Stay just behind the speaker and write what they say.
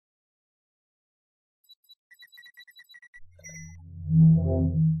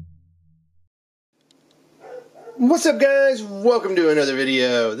What's up, guys? Welcome to another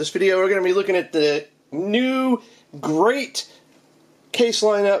video. This video we're going to be looking at the new great case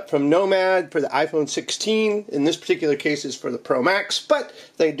lineup from Nomad for the iPhone 16. In this particular case is for the Pro Max, but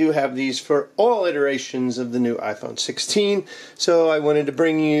they do have these for all iterations of the new iPhone 16. So I wanted to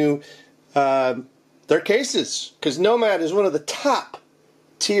bring you their cases, because Nomad is one of the top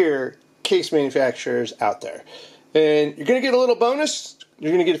tier case manufacturers out there. And you're going to get a little bonus.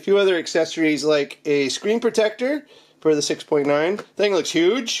 You're going to get a few other accessories like a screen protector for the 6.9. Thing looks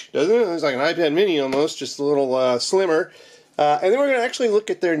huge, doesn't it? It's like an iPad mini almost, just a little slimmer. And then we're going to actually look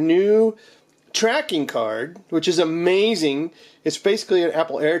at their new tracking card, which is amazing. It's basically an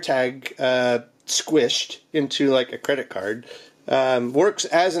Apple AirTag squished into like a credit card. Works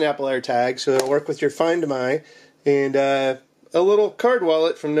as an Apple AirTag, so it'll work with your Find My. And a little card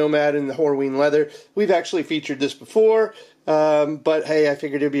wallet from Nomad in the Horween leather. We've actually featured this before. But hey, I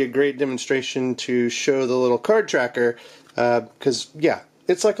figured it'd be a great demonstration to show the little card tracker, because yeah,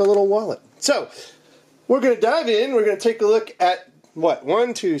 it's like a little wallet. So we're going to dive in. We're going to take a look at what,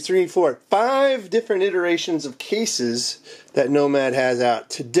 1, 2, 3, 4, 5 different iterations of cases that Nomad has out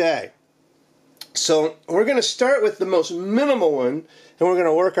today. So we're going to start with the most minimal one, and we're going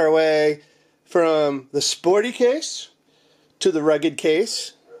to work our way from the Sporty case to the rugged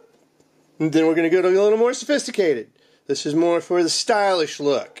case, and then we're going to go to a little more sophisticated. This is more for the stylish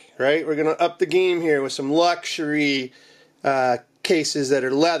look, right? We're going to up the game here with some luxury cases that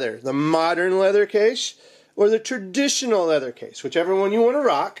are leather. The modern leather case or the traditional leather case, whichever one you want to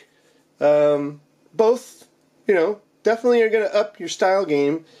rock. Both, you know, definitely are going to up your style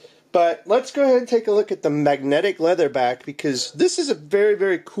game. But let's go ahead and take a look at the magnetic leatherback, because this is a very,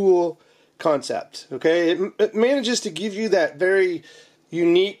 very cool concept, okay? It manages to give you that very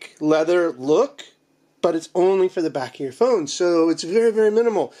unique leather look, but it's only for the back of your phone, so it's very, very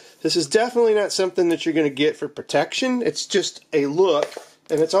minimal. This is definitely not something that you're going to get for protection. It's just a look,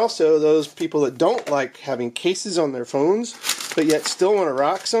 and it's also those people that don't like having cases on their phones, but yet still want to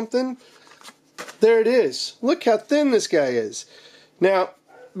rock something. There it is. Look how thin this guy is. Now,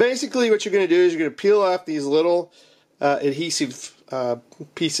 basically what you're going to do is you're going to peel off these little adhesive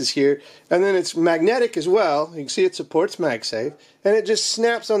pieces here, and then it's magnetic as well. You can see it supports Magsafe, and it just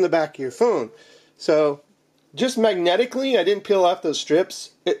snaps on the back of your phone. So, just magnetically, I didn't peel off those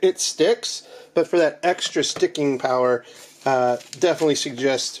strips. It sticks, but for that extra sticking power, definitely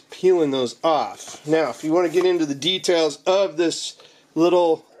suggest peeling those off. Now, if you want to get into the details of this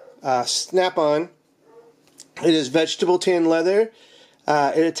little snap-on, it is vegetable tan leather.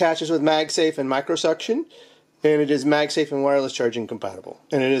 It attaches with Magsafe and microsuction, and it is Magsafe and wireless charging compatible.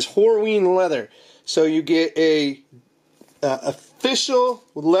 And it is Horween leather, so you get a official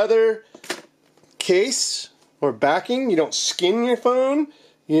leather case or backing. You don't skin your phone,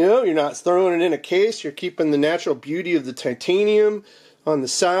 you know, you're not throwing it in a case, you're keeping the natural beauty of the titanium on the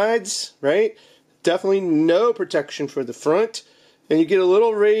sides, right? Definitely no protection for the front, and you get a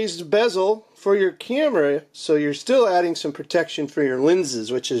little raised bezel for your camera, so you're still adding some protection for your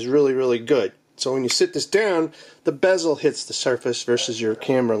lenses, which is really, really good. So when you sit this down, the bezel hits the surface versus your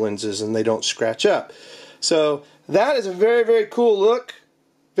camera lenses, and they don't scratch up. So that is a very, very cool look,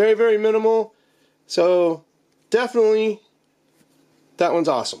 very, very minimal. So, definitely, that one's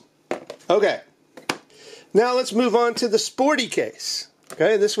awesome. Okay, now let's move on to the Sporty case.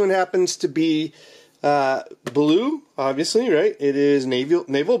 Okay, this one happens to be blue, obviously, right? It is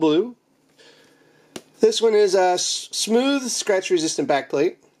naval blue. This one is a smooth, scratch-resistant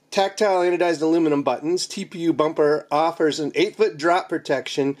backplate, tactile anodized aluminum buttons, TPU bumper, offers an 8-foot drop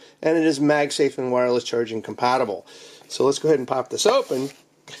protection, and it is Magsafe and wireless charging compatible. So let's go ahead and pop this open.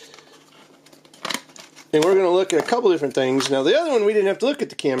 And we're going to look at a couple different things. Now, the other one, we didn't have to look at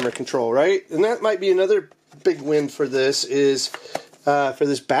the camera control, right? And that might be another big win for this, is for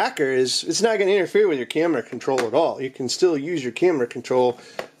this backer, is it's not going to interfere with your camera control at all. You can still use your camera control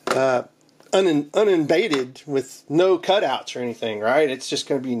uninvaded with no cutouts or anything, right? It's just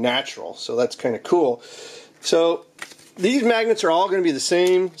going to be natural, so that's kind of cool. So these magnets are all going to be the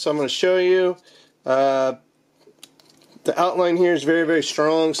same, so I'm going to show you. The outline here is very, very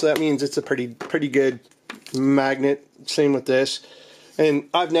strong, so that means it's a pretty good magnet. Same with this. And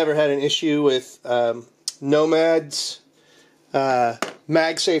I've never had an issue with Nomad's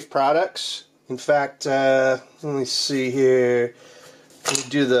MagSafe products. In fact, let me see here. Let me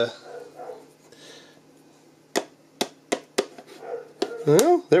do the...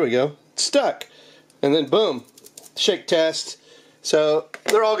 Well, there we go. It's stuck. And then boom. Shake test. So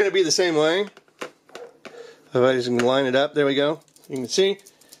they're all going to be the same way. If I just line it up, there we go. You can see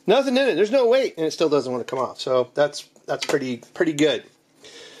nothing in it. There's no weight, and it still doesn't want to come off. So that's pretty good.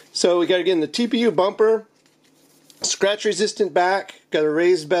 So we got, again, the TPU bumper, scratch resistant back, got a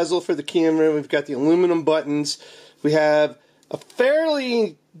raised bezel for the camera, we've got the aluminum buttons, we have a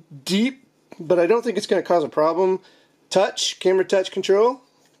fairly deep, but I don't think it's going to cause a problem, camera touch control,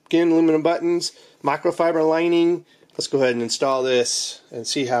 again, aluminum buttons, microfiber lining. Let's go ahead and install this and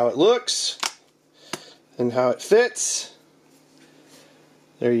see how it looks and how it fits.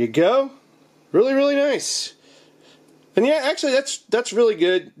 There you go. Really, really nice. And yeah, actually that's really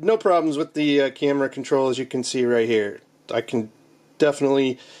good. No problems with the camera control, as you can see right here. I can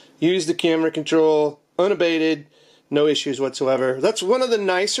definitely use the camera control unabated, no issues whatsoever. That's one of the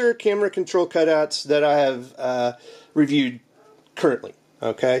nicer camera control cutouts that I have reviewed currently.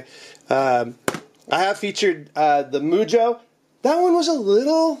 Okay, I have featured the Mujo. That one was a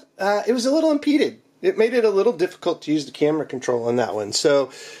little, it was a little impeded. It made it a little difficult to use the camera control on that one. So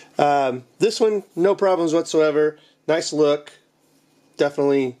this one, no problems whatsoever. Nice look.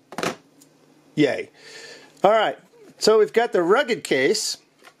 Definitely yay. Alright, so we've got the rugged case.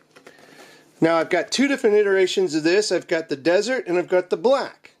 Now I've got two different iterations of this. I've got the desert and I've got the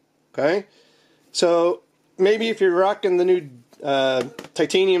black. Okay, so maybe if you're rocking the new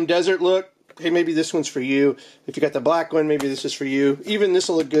titanium desert look, hey, maybe this one's for you. If you got the black one, maybe this is for you. Even this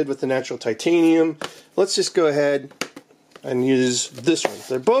will look good with the natural titanium. Let's just go ahead and use this one.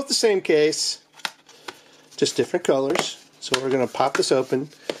 They're both the same case, just different colors. So we're going to pop this open.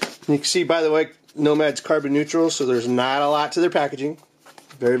 And you can see, by the way, Nomad's carbon neutral, so there's not a lot to their packaging.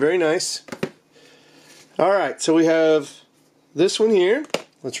 Very, very nice. Alright, so we have this one here.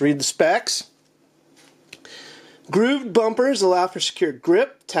 Let's read the specs. Grooved bumpers allow for secure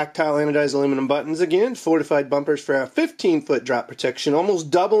grip, tactile anodized aluminum buttons again, fortified bumpers for a 15-foot drop protection, almost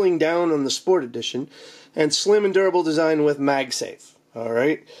doubling down on the Sport Edition, and slim and durable design with Magsafe.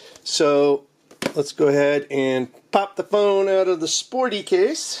 Alright, so let's go ahead and pop the phone out of the Sporty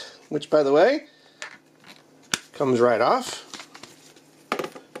case, which, by the way, comes right off.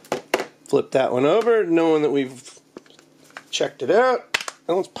 Flip that one over, knowing that we've checked it out,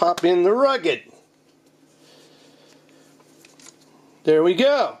 and let's pop in the rugged. There we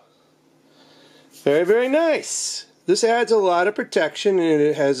go. Very, very nice. This adds a lot of protection, and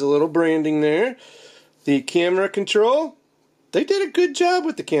it has a little branding there. The camera control, they did a good job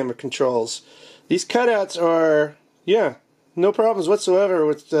with the camera controls. These cutouts are, yeah, no problems whatsoever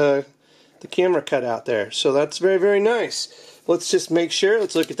with the camera cutout there. So that's very, very nice. Let's just make sure,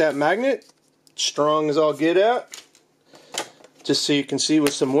 let's look at that magnet. Strong as all get out. Just so you can see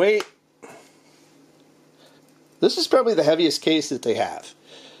with some weight. This is probably the heaviest case that they have.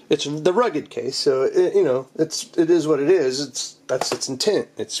 It's the rugged case, so it, you know, it is what it is. That's its intent.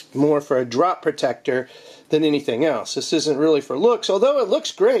 It's more for a drop protector than anything else. This isn't really for looks, although it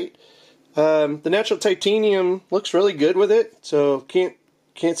looks great. The natural titanium looks really good with it, so can't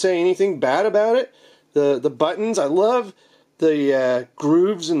say anything bad about it. The buttons, I love the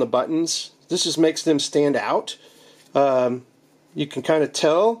grooves in the buttons. This just makes them stand out. You can kind of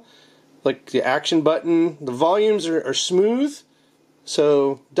tell. Like the action button, the volumes are smooth,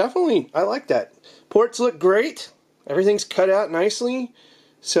 so definitely I like that. Ports look great, everything's cut out nicely,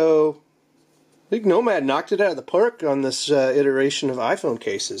 so I think Nomad knocked it out of the park on this iteration of iPhone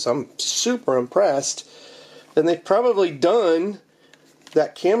cases. I'm super impressed, and they've probably done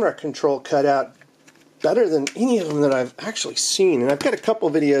that camera control cutout better than any of them that I've actually seen, and I've got a couple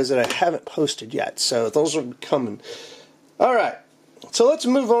videos that I haven't posted yet, so those are coming. Alright. So let's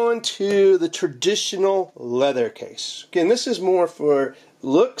move on to the traditional leather case. Again, this is more for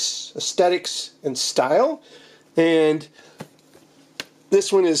looks, aesthetics, and style. And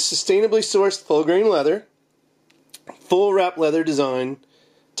this one is sustainably sourced full grain leather, full wrap leather design,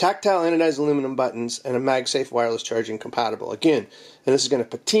 tactile anodized aluminum buttons, and a Magsafe wireless charging compatible. Again, and this is going to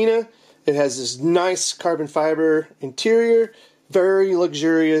patina. It has this nice carbon fiber interior, very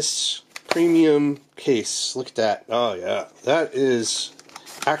luxurious, premium case. Look at that. Oh yeah, that is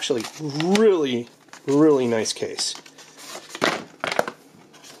actually really, really nice case.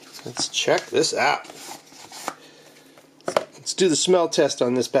 Let's check this out. Let's do the smell test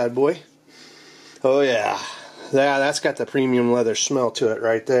on this bad boy. Oh yeah, that's got the premium leather smell to it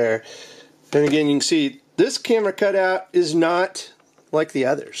right there. And again, you can see this camera cutout is not like the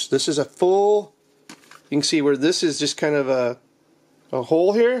others. This is a full, you can see where this is just kind of a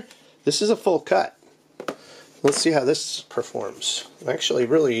hole here. This is a full cut. Let's see how this performs. I'm actually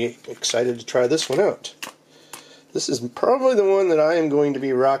really excited to try this one out. This is probably the one that I am going to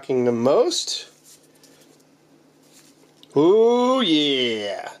be rocking the most. Ooh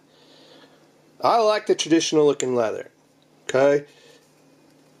yeah. I like the traditional looking leather. Okay.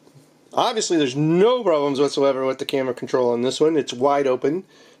 Obviously there's no problems whatsoever with the camera control on this one. It's wide open.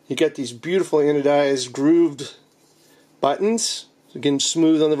 You got these beautiful anodized grooved buttons. Again,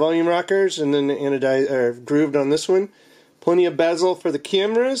 smooth on the volume rockers, and then the anodized or grooved on this one. Plenty of bezel for the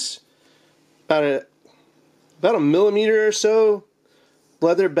cameras. About a millimeter or so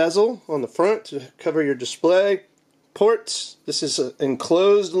leather bezel on the front to cover your display. Ports. This is an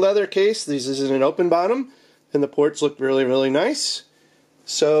enclosed leather case. This is an open bottom, and the ports look really, really nice.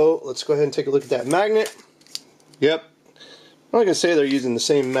 So let's go ahead and take a look at that magnet. Yep. I'm not going to say they're using the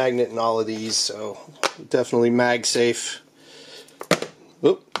same magnet in all of these, so definitely Magsafe.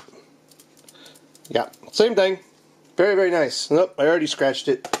 Oop. Yeah, same thing. Very, very nice. Nope, I already scratched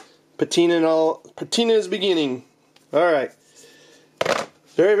it. Patina and all. Patina is beginning. Alright.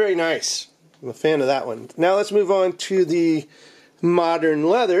 Very, very nice. I'm a fan of that one. Now let's move on to the modern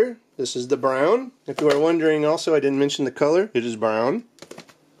leather. This is the brown. If you are wondering also, I didn't mention the color. It is brown.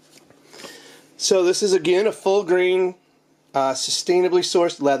 So this is again a full grain, sustainably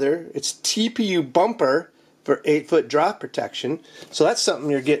sourced leather. It's TPU bumper for 8-foot drop protection. So that's something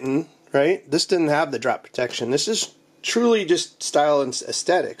you're getting, right? This didn't have the drop protection. This is truly just style and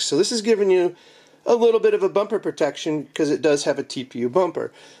aesthetics. So this is giving you a little bit of a bumper protection because it does have a TPU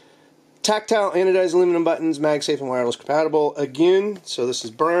bumper. Tactile anodized aluminum buttons, Magsafe and wireless compatible again. So this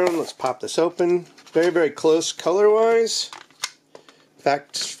is brown. Let's pop this open. Very, very close color-wise. In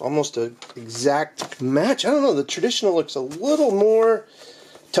fact, almost an exact match. I don't know, the traditional looks a little more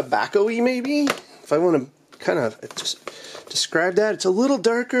tobacco-y maybe. If I want to kind of just describe that, it's a little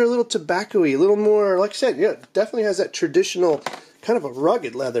darker, a little tobacco-y, a little more, like I said, yeah, it definitely has that traditional kind of a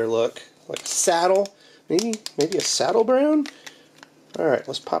rugged leather look, like saddle, maybe a saddle brown. Alright,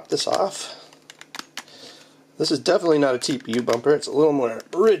 let's pop this off. This is definitely not a TPU bumper, it's a little more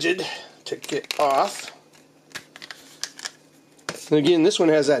rigid to get off. And again, this one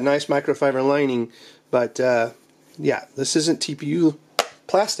has that nice microfiber lining, but yeah, this isn't TPU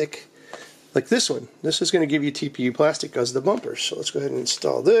plastic like this one. This is going to give you TPU plastic as the bumper. So let's go ahead and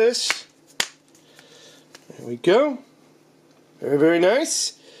install this. There we go. Very, very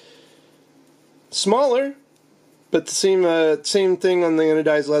nice. Smaller, but the same thing on the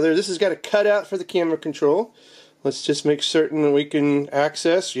anodized leather. This has got a cutout for the camera control. Let's just make certain that we can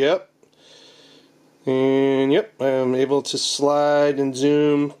access. Yep. And yep, I'm able to slide and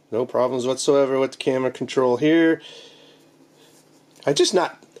zoom. No problems whatsoever with the camera control here. I just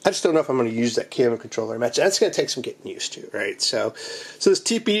don't know if I'm going to use that camera control very much. That's going to take some getting used to, right? So this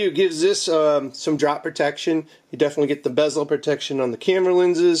TPU gives this some drop protection. You definitely get the bezel protection on the camera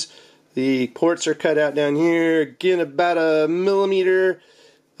lenses. The ports are cut out down here. Again, about a millimeter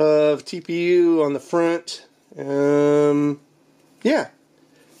of TPU on the front. Yeah,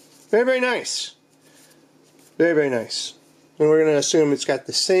 very, very nice. Very, very nice. And we're going to assume it's got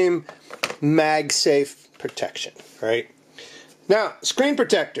the same Magsafe protection, right? Now, screen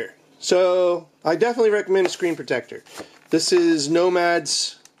protector. So, I definitely recommend a screen protector. This is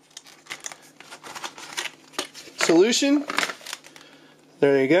Nomad's solution.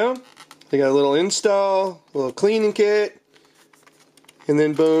 There you go. They got a little install, a little cleaning kit, and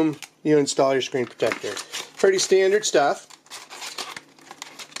then boom, you install your screen protector. Pretty standard stuff.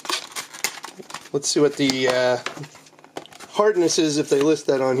 Let's see what the hardness is if they list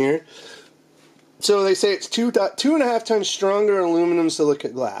that on here. So they say it's 2.5 times stronger aluminum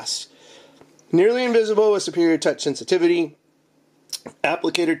silicate glass. Nearly invisible with superior touch sensitivity.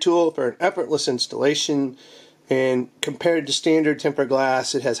 Applicator tool for an effortless installation. And compared to standard tempered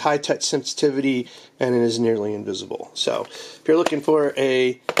glass, it has high touch sensitivity and it is nearly invisible. So if you're looking for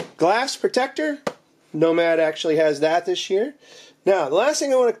a glass protector, Nomad actually has that this year. Now, the last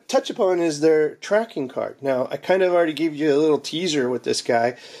thing I want to touch upon is their tracking card. Now, I kind of already gave you a little teaser with this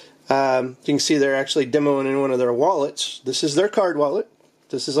guy. You can see they're actually demoing in one of their wallets. This is their card wallet.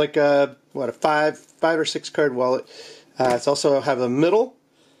 This is like a, what, a five or six card wallet. It's also have a middle.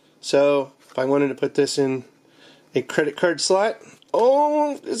 So, if I wanted to put this in a credit card slot,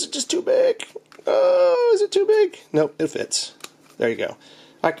 oh, is it just too big? Oh, is it too big? Nope, it fits. There you go.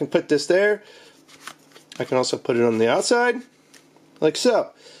 I can put this there. I can also put it on the outside. Like so.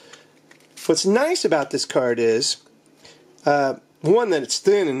 What's nice about this card is, one, that it's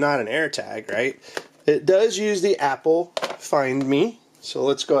thin and not an AirTag, right? It does use the Apple Find Me. So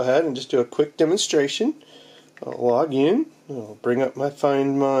let's go ahead and just do a quick demonstration. I'll log in. I'll bring up my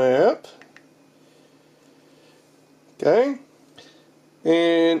Find My app. Okay.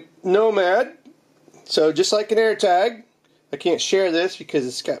 And Nomad. So just like an AirTag, I can't share this because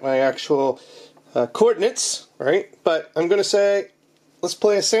it's got my actual coordinates, right? But I'm going to say, let's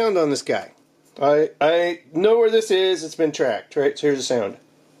play a sound on this guy. I know where this is. It's been tracked, right? So here's a sound.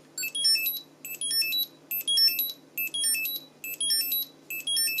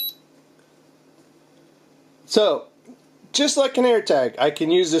 So, just like an AirTag, I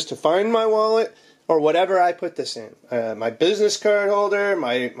can use this to find my wallet or whatever I put this in. My business card holder,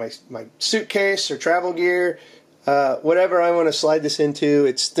 my suitcase or travel gear, whatever I want to slide this into.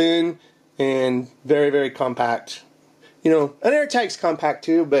 It's thin and very, very compact. You know, an AirTag's compact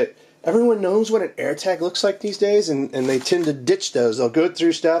too, but everyone knows what an AirTag looks like these days, and they tend to ditch those. They'll go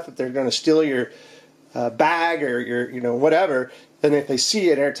through stuff if they're going to steal your bag or your, you know, whatever. And if they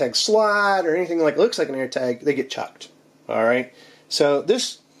see an AirTag slot or anything like looks like an AirTag, they get chucked. All right. So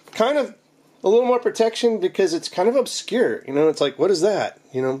this kind of a little more protection because it's kind of obscure. You know, it's like, what is that?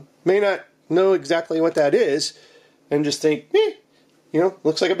 You know, may not know exactly what that is, and just think, you know,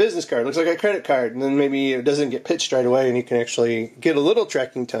 looks like a business card, looks like a credit card, and then maybe it doesn't get pitched right away, and you can actually get a little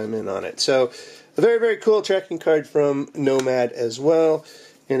tracking time in on it. So, a very, very cool tracking card from Nomad as well.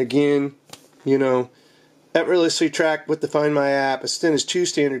 And again, you know, effortlessly tracked with the Find My app, as thin as 2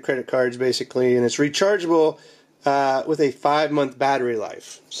 standard credit cards, basically, and it's rechargeable with a 5-month battery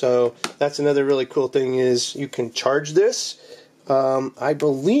life. So that's another really cool thing is you can charge this. I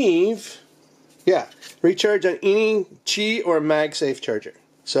believe, yeah, recharge on any Qi or Magsafe charger.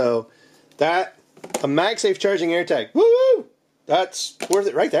 So that, a Magsafe charging AirTag, woo! That's worth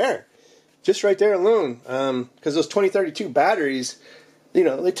it right there. Just right there alone. Because those 2032 batteries, you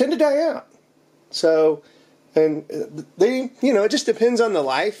know, they tend to die out. So, and they, you know, it just depends on the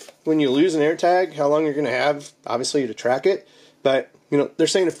life when you lose an AirTag, how long you're going to have, obviously, to track it. But, you know, they're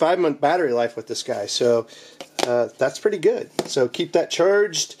saying a 5-month battery life with this guy. So that's pretty good. So keep that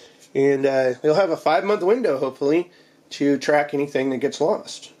charged, and you'll have a 5-month window, hopefully, to track anything that gets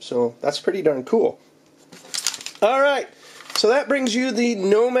lost. So that's pretty darn cool. All right. So that brings you the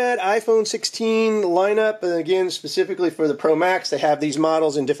Nomad iPhone 16 lineup. And again, specifically for the Pro Max, they have these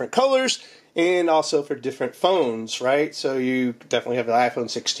models in different colors and also for different phones, right? So you definitely have the iPhone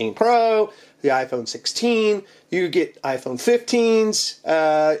 16 Pro, the iPhone 16, you get iPhone 15s,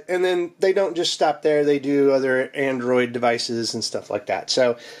 and then they don't just stop there. They do other Android devices and stuff like that.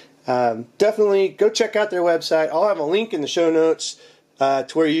 So definitely go check out their website. I'll have a link in the show notes to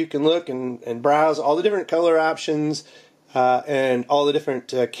where you can look and browse all the different color options, and all the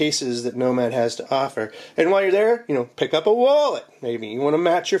different cases that Nomad has to offer. And while you're there, you know, pick up a wallet. Maybe you want to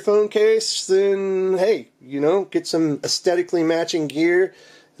match your phone case, then hey, you know, get some aesthetically matching gear.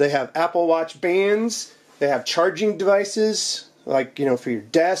 They have Apple Watch bands. They have charging devices, like, you know, for your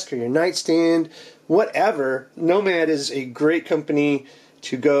desk or your nightstand, whatever. Nomad is a great company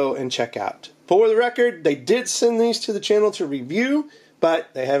to go and check out. For the record, they did send these to the channel to review,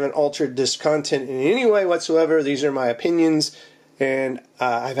 but they haven't altered this content in any way whatsoever. These are my opinions, and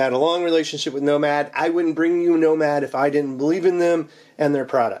I've had a long relationship with Nomad. I wouldn't bring you Nomad if I didn't believe in them and their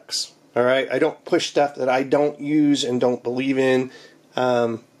products. All right? I don't push stuff that I don't use and don't believe in,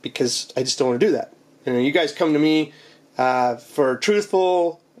 because I just don't want to do that. You know, you guys come to me for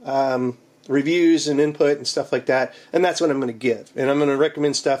truthful reviews and input and stuff like that, and that's what I'm going to give. And I'm going to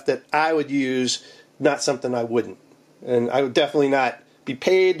recommend stuff that I would use, not something I wouldn't. And I would definitely not be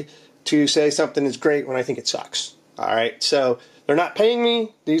paid to say something is great when I think it sucks. All right, so they're not paying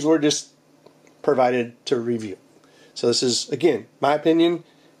me. These were just provided to review. So this is, again, my opinion,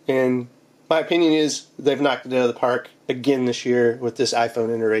 and my opinion is they've knocked it out of the park again this year with this iPhone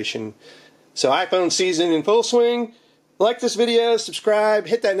iteration. So iPhone season in full swing. Like this video, subscribe,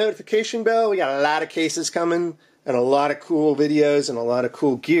 hit that notification bell. We got a lot of cases coming and a lot of cool videos and a lot of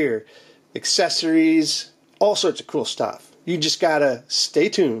cool gear, accessories, all sorts of cool stuff. You just gotta stay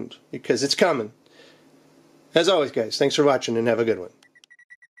tuned because it's coming. As always, guys, thanks for watching and have a good one.